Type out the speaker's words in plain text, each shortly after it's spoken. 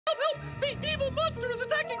Help, help! The evil monster is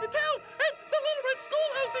attacking the town, and the Little Red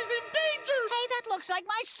Schoolhouse is in danger! Hey, that looks like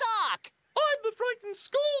my sock! I'm the frightened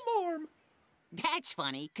schoolmarm. That's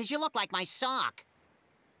funny, because you look like my sock.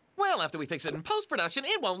 Well, after we fix it in post-production,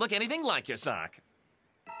 it won't look anything like your sock.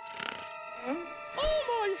 Oh,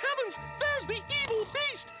 my heavens! There's the evil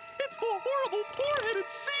beast! It's the horrible, four-headed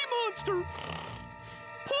sea monster!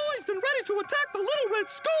 Poised and ready to attack the Little Red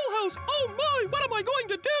Schoolhouse! Oh, my! What am I going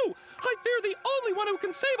to do? I fear the only one who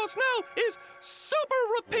can save us now is Super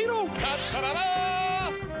Rapido!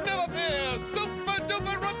 Ta-da-da-da! Never fear!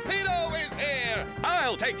 Super-duper Rapido is here!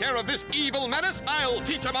 I'll take care of this evil menace! I'll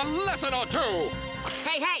teach him a lesson or two!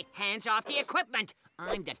 Hey, hands off the equipment.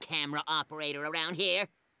 I'm the camera operator around here.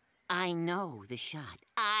 I know the shot.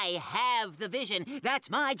 I have the vision. That's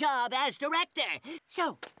my job as director.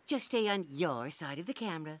 So, just stay on your side of the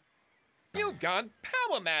camera. You've gone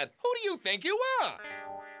power mad. Who do you think you are?